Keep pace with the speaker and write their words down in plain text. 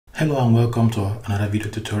Hello and welcome to another video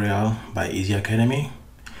tutorial by Easy Academy.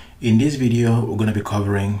 In this video, we're going to be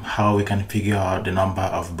covering how we can figure out the number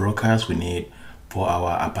of brokers we need for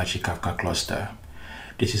our Apache Kafka cluster.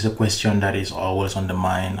 This is a question that is always on the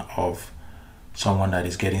mind of someone that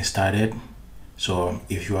is getting started. So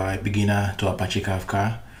if you are a beginner to Apache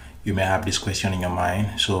Kafka, you may have this question in your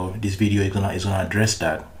mind. So this video is gonna address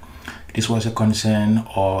that. This was a concern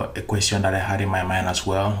or a question that I had in my mind as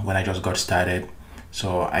well when I just got started.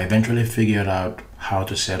 So I eventually figured out how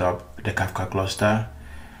to set up the Kafka cluster,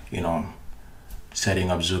 setting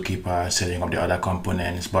up Zookeeper, setting up the other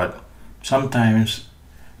components. But sometimes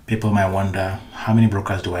people might wonder, how many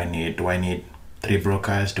brokers do I need? Do I need 3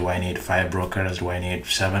 brokers? Do I need 5 brokers? Do I need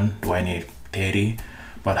 7? Do I need 30?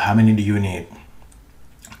 But how many do you need?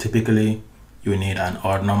 Typically, you need an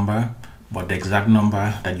odd number, but the exact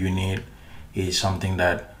number that you need is something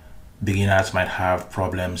that beginners might have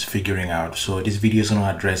problems figuring out. So this video is going to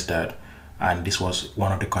address that, and this was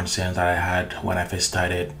one of the concerns that I had when I first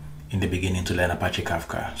started in the beginning to learn Apache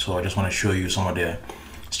Kafka. So I just want to show you some of the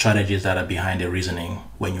strategies that are behind the reasoning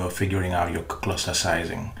when you're figuring out your cluster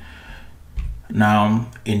sizing. Now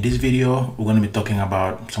in this video, we're going to be talking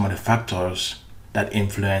about some of the factors that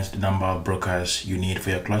influence the number of brokers you need for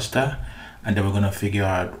your cluster, and then we're going to figure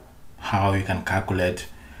out how you can calculate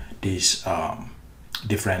these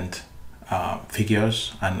different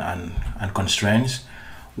figures and constraints.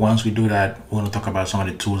 Once we do that, we're going to talk about some of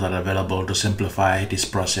the tools that are available to simplify this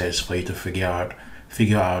process for you to figure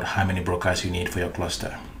out how many brokers you need for your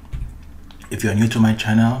cluster. If you're new to my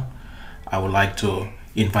channel, I would like to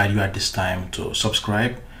invite you at this time to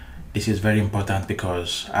subscribe. This is very important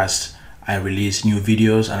because as I release new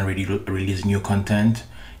videos and release new content,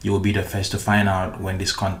 you will be the first to find out when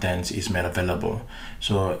this content is made available.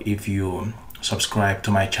 So if you subscribe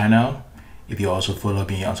to my channel, if you also follow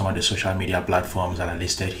me on some of the social media platforms that are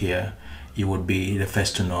listed here, you would be the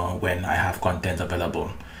first to know when I have content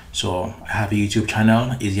available. So I have a YouTube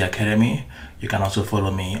channel, Easy Academy. You can also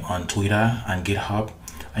follow me on Twitter and GitHub,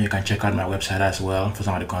 and you can check out my website as well for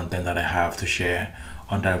some of the content that I have to share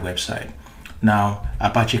on that website. Now,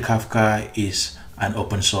 Apache Kafka is an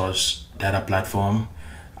open source data platform.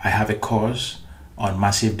 I have a course on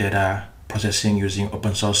massive data processing using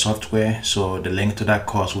open source software. So the link to that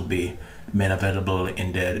course will be made available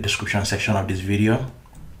in the description section of this video.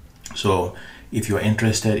 So if you're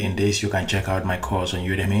interested in this, you can check out my course on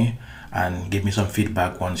Udemy and give me some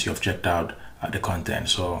feedback once you've checked out the content.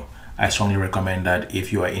 So I strongly recommend that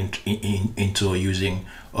if you are into using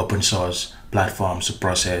open source platforms to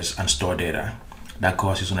process and store data. That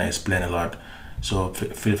course is going to explain a lot. So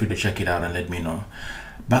feel free to check it out and let me know.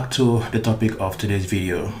 Back to the topic of today's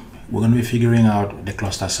video. We're going to be figuring out the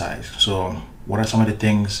cluster size. So what are some of the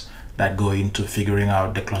things that go into figuring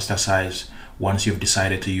out the cluster size once you've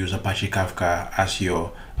decided to use Apache Kafka as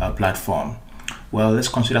your platform? Well, let's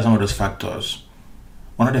consider some of those factors.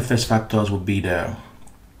 One of the first factors would be the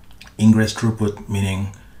Ingress Throughput,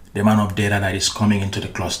 meaning the amount of data that is coming into the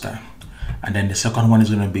cluster. And then the second one is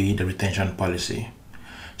going to be the retention policy.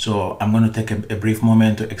 So I'm going to take a brief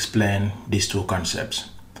moment to explain these two concepts.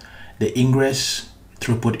 The Ingress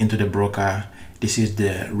Throughput into the broker, this is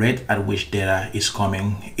the rate at which data is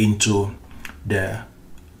coming into the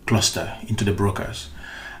cluster, into the brokers.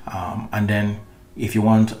 And then if you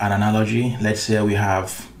want an analogy, let's say we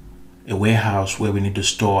have a warehouse where we need to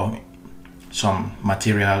store some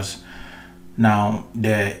materials. Now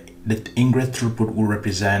the Ingress Throughput will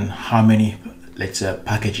represent how many, let's say,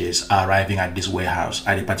 packages are arriving at this warehouse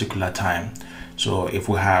at a particular time. So if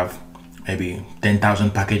we have maybe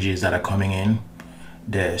 10,000 packages that are coming in,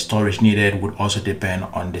 the storage needed would also depend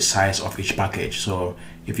on the size of each package. So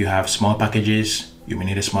if you have small packages, you may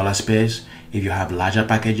need a smaller space. If you have larger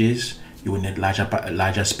packages, you will need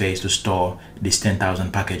larger space to store these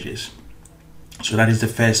 10,000 packages. So that is the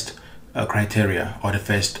first criteria, or the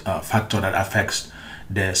first factor that affects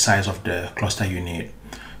the size of the cluster you need.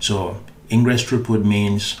 So Ingress Throughput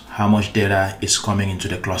means how much data is coming into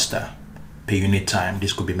the cluster per unit time.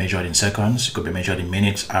 This could be measured in seconds, it could be measured in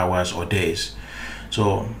minutes, hours, or days.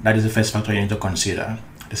 So that is the first factor you need to consider.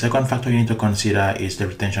 The second factor you need to consider is the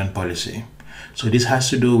retention policy. So this has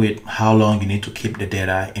to do with how long you need to keep the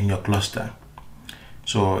data in your cluster.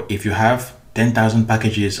 So if you have 10,000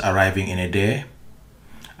 packages arriving in a day,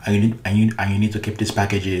 and you need to keep these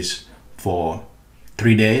packages for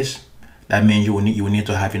 3 days, that means you will need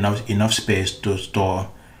to have enough space to store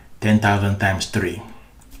 10,000 times 3.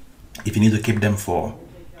 If you need to keep them for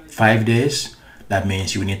 5 days, that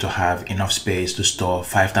means you need to have enough space to store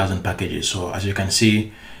 5,000 packages. So as you can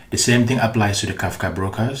see, the same thing applies to the Kafka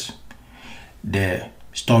brokers. The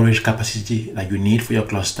storage capacity that you need for your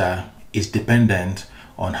cluster is dependent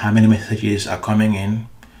on how many messages are coming in,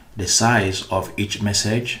 the size of each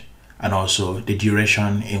message, and also the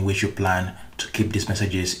duration in which you plan to keep these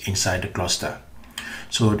messages inside the cluster.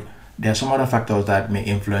 So there are some other factors that may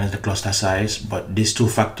influence the cluster size, but these two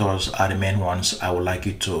factors are the main ones I would like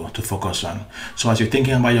you to focus on. So as you're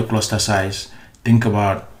thinking about your cluster size, think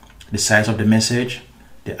about the size of the message,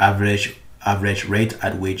 the average rate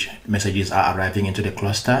at which messages are arriving into the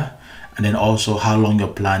cluster, and then also how long you're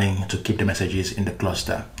planning to keep the messages in the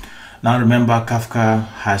cluster. Now remember, Kafka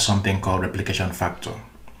has something called replication factor.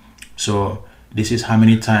 So this is how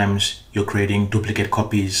many times you're creating duplicate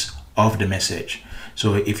copies of the message.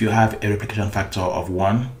 So if you have a replication factor of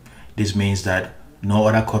 1, this means that no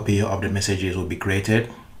other copy of the messages will be created.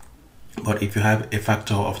 But if you have a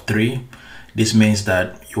factor of 3, this means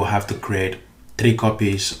that you have to create 3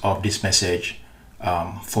 copies of this message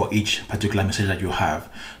for each particular message that you have.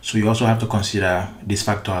 So you also have to consider this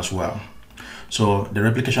factor as well. So the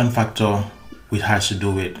replication factor, which has to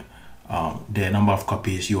do with the number of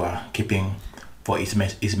copies you are keeping for each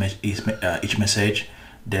message,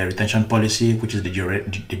 the retention policy, which is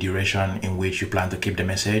the duration in which you plan to keep the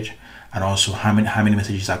message, and also how many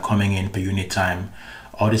messages are coming in per unit time.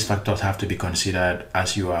 All these factors have to be considered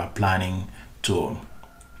as you are planning to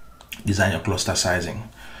design your cluster sizing.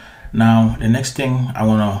 Now, the next thing I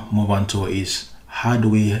want to move on to is how do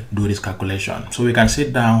we do this calculation? So we can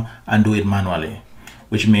sit down and do it manually,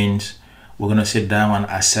 which means we're going to sit down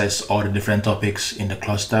and assess all the different topics in the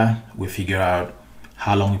cluster. We figure out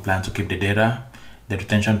how long we plan to keep the data, the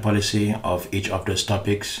retention policy of each of those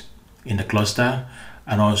topics in the cluster,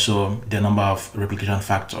 and also the number of replication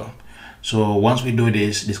factor. So once we do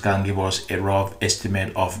this, this can give us a rough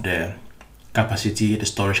estimate of the capacity, the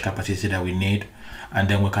storage capacity that we need, and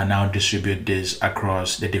then we can now distribute this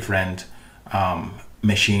across the different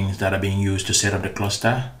machines that are being used to set up the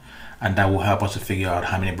cluster, and that will help us to figure out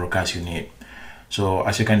how many brokers you need. So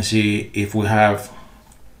as you can see, if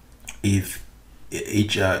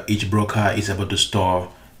each broker is able to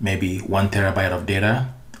store maybe 1 terabyte of data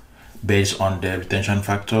based on the retention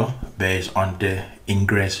factor, based on the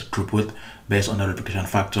ingress throughput, based on the replication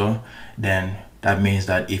factor, then that means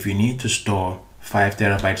that if you need to store 5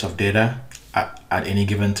 terabytes of data at any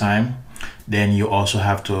given time, then you also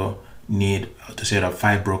have to need to set up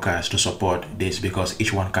 5 brokers to support this, because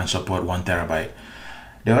each one can support 1 terabyte.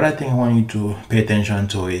 The other thing I want you to pay attention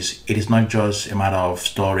to is it is not just a matter of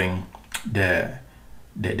storing the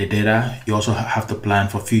data. You also have to plan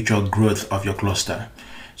for future growth of your cluster.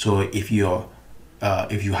 So if you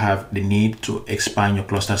have the need to expand your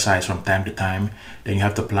cluster size from time to time, then you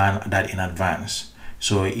have to plan that in advance.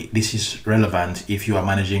 So this is relevant if you are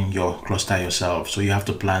managing your cluster yourself. So you have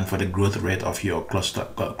to plan for the growth rate of your cluster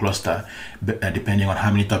depending on how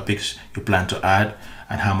many topics you plan to add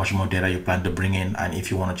and how much more data you plan to bring in, and if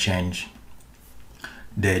you want to change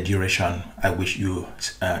the duration at which you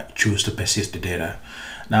choose to persist the data.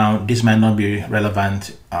 Now, this might not be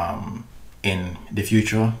relevant in the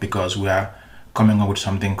future, because we are coming up with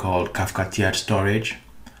something called Kafka tiered storage,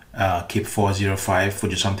 KEEP 405,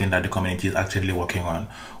 which is something that the community is actively working on.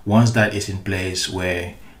 Once that is in place,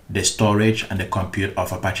 where the storage and the compute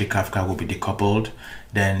of Apache Kafka will be decoupled,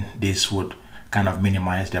 then this would kind of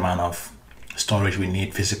minimize the amount of storage we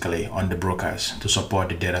need physically on the brokers to support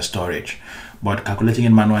the data storage. But calculating it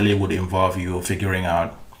manually would involve you figuring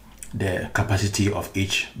out the capacity of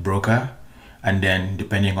each broker, and then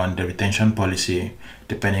depending on the retention policy,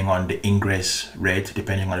 depending on the ingress rate,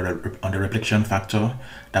 depending on the replication factor,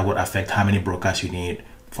 that would affect how many brokers you need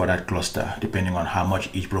for that cluster, depending on how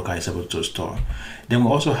much each broker is able to store. Then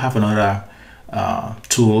we also have another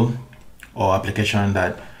tool or application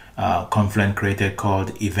that Confluent created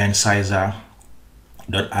called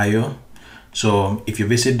EventSizer.io. So if you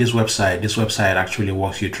visit this website actually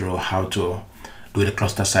walks you through how to do the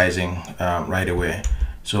cluster sizing right away.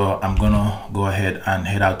 So I'm gonna go ahead and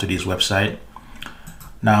head out to this website.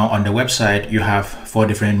 Now on the website, you have 4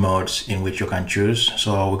 different modes in which you can choose.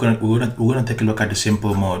 So we're gonna take a look at the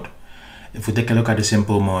simple mode. If we take a look at the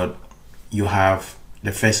simple mode, you have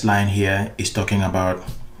the first line here is talking about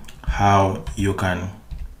how you can.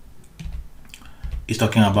 It's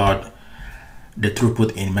talking about the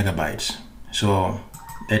throughput in megabytes. So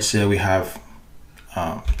let's say we have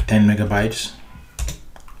 10 megabytes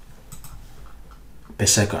per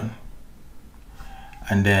second,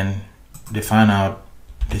 and then they find out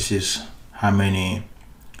this is how much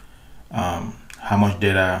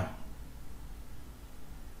data,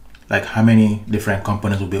 like how many different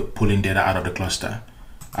components will be pulling data out of the cluster,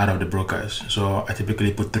 out of the brokers. So I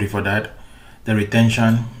typically put 3 for that. The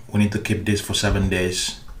retention, we need to keep this for 7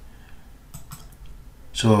 days.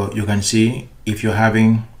 So you can see if you're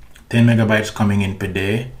having 10 megabytes coming in per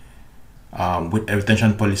day with a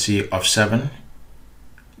retention policy of 7,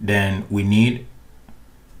 then we need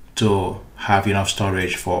to have enough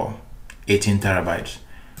storage for 18 terabytes.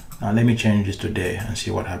 Now let me change this to day and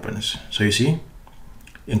see what happens. So you see,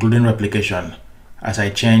 including replication, as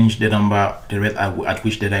I change the number, the rate at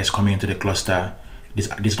which data is coming into the cluster,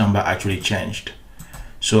 this number actually changed.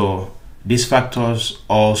 So these factors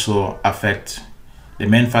also affect, the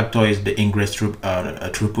main factor is the ingress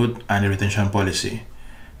throughput and the retention policy.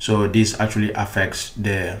 So this actually affects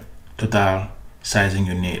the total sizing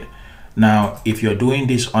you need. Now, if you're doing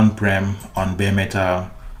this on-prem on bare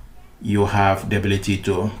metal, you have the ability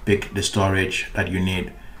to pick the storage that you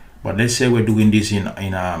need. But let's say we're doing this on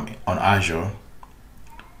Azure,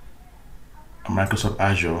 Microsoft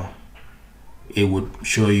Azure, it would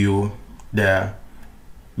show you the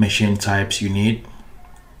machine types you need,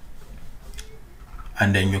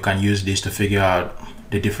 and then you can use this to figure out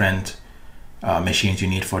the different machines you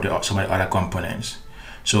need for some of the other components.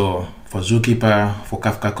 So for Zookeeper, for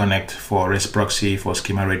Kafka Connect, for REST proxy, for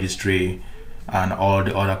schema registry, and all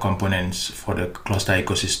the other components for the cluster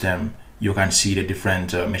ecosystem, you can see the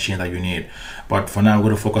different machines that you need. But for now, we're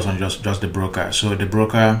going to focus on just the broker. So the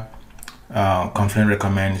broker, Confluent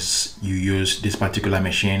recommends you use this particular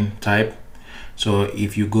machine type. So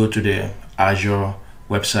if you go to the Azure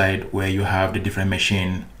website where you have the different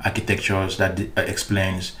machine architectures that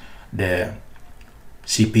explains the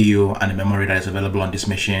CPU and the memory that is available on this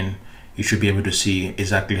machine, you should be able to see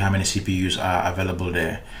exactly how many CPUs are available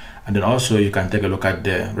there. And then also you can take a look at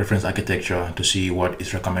the reference architecture to see what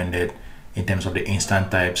is recommended in terms of the instance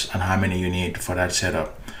types and how many you need for that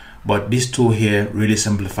setup. But this tool here really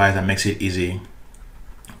simplifies and makes it easy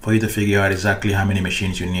for you to figure out exactly how many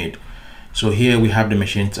machines you need. So here we have the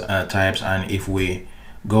machine types, and if we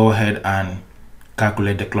go ahead and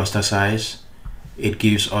calculate the cluster size, it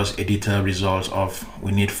gives us a detailed results of,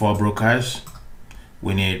 we need 4 brokers,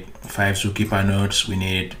 we need 5 Zookeeper nodes, we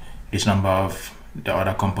need this number of the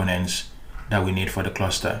other components that we need for the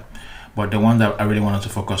cluster. But the one that I really wanted to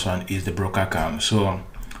focus on is the broker count. So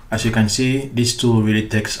as you can see, this tool really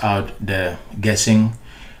takes out the guessing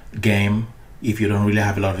game. If you don't really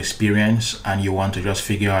have a lot of experience and you want to just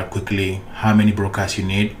figure out quickly how many brokers you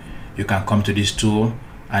need, you can come to this tool,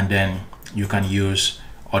 and then you can use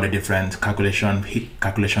all the different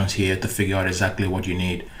calculations here to figure out exactly what you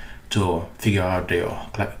need to figure out the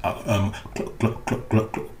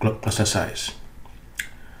cluster size.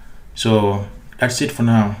 So that's it for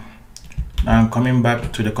now. Now coming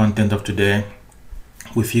back to the content of today,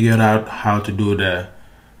 we figured out how to do the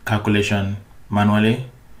calculation manually.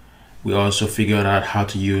 We also figured out how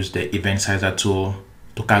to use the event sizer tool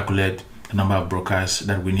to calculate the number of brokers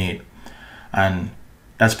that we need. And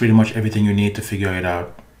that's pretty much everything you need to figure it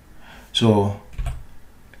out. So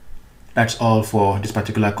that's all for this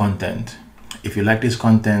particular content. If you like this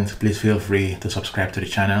content, please feel free to subscribe to the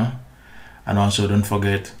channel. And also don't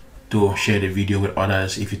forget to share the video with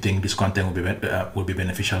others if you think this content will be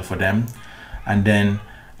beneficial for them. And then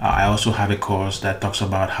I also have a course that talks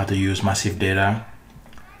about how to use massive data,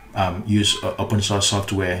 use open source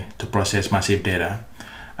software to process massive data.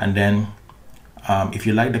 And then if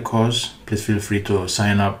you like the course, please feel free to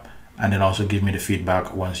sign up and then also give me the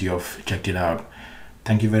feedback once you've checked it out.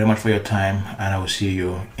 Thank you very much for your time, and I will see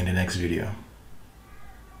you in the next video.